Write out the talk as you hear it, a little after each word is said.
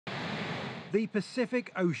The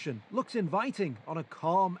Pacific Ocean looks inviting on a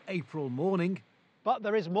calm April morning. But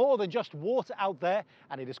there is more than just water out there,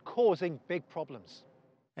 and it is causing big problems.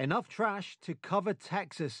 Enough trash to cover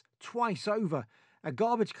Texas twice over. A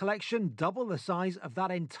garbage collection double the size of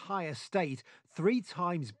that entire state, 3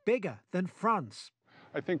 times bigger than France.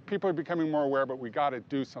 I think people are becoming more aware, but we got to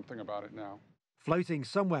do something about it now. Floating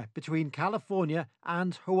somewhere between California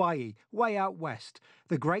and Hawaii, way out west,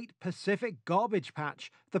 the Great Pacific Garbage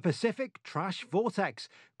Patch, the Pacific Trash Vortex.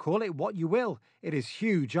 Call it what you will, it is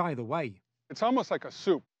huge either way. It's almost like a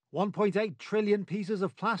soup. 1.8 trillion pieces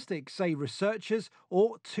of plastic, say researchers,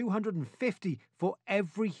 or 250 for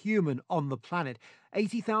every human on the planet.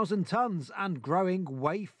 80,000 tons and growing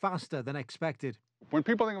way faster than expected. When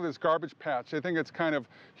people think of this garbage patch, they think it's kind of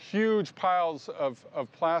huge piles of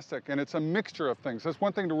plastic, and it's a mixture of things. That's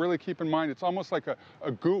one thing to really keep in mind. It's almost like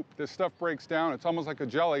a goop. This stuff breaks down. It's almost like a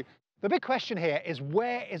jelly. The big question here is,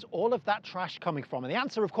 where is all of that trash coming from? And the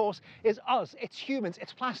answer, of course, is us. It's humans,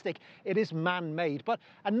 it's plastic, it is man-made. But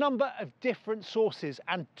a number of different sources,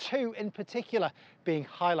 and 2 in particular being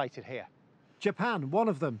highlighted here. Japan, one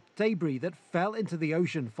of them, debris that fell into the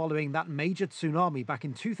ocean following that major tsunami back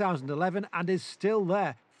in 2011 and is still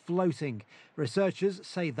there, floating. Researchers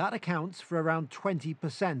say that accounts for around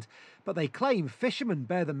 20%, but they claim fishermen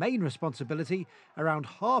bear the main responsibility, around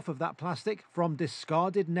half of that plastic from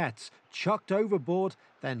discarded nets, chucked overboard,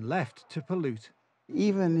 then left to pollute.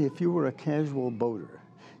 Even if you were a casual boater,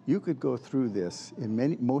 you could go through this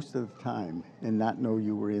in most of the time and not know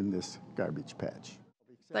you were in this garbage patch.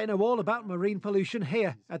 They know all about marine pollution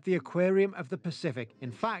here at the Aquarium of the Pacific.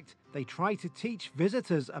 In fact, they try to teach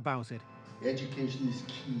visitors about it. Education is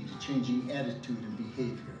key to changing attitude and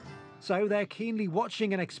behavior. So they're keenly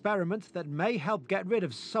watching an experiment that may help get rid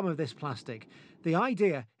of some of this plastic. The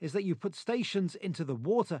idea is that you put stations into the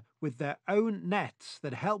water with their own nets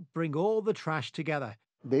that help bring all the trash together.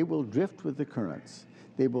 They will drift with the currents.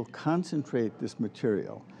 They will concentrate this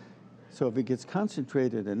material. So if it gets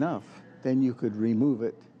concentrated enough, then you could remove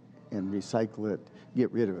it and recycle it,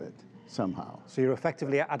 get rid of it somehow. So you're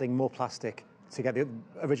effectively adding more plastic to get the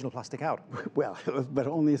original plastic out? Well, but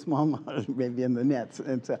only a small amount, maybe in the nets.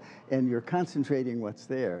 And you're concentrating what's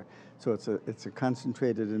there. So it's a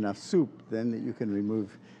concentrated enough soup then that you can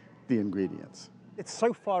remove the ingredients. It's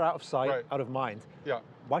so far out of sight, Right. out of mind. Yeah.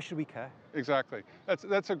 Why should we care? Exactly.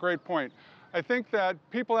 That's a great point. I think that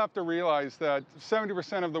people have to realize that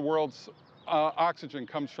 70% of the world's oxygen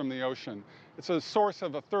comes from the ocean. It's a source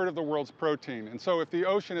of 1/3 of the world's protein. And so if the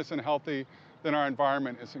ocean isn't healthy, then our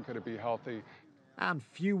environment isn't going to be healthy. And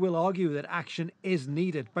few will argue that action is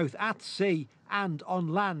needed, both at sea and on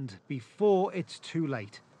land, before it's too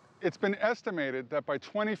late. It's been estimated that by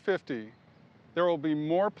 2050, there will be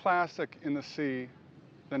more plastic in the sea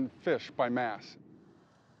than fish by mass.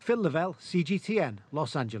 Phil Lavelle, CGTN,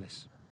 Los Angeles.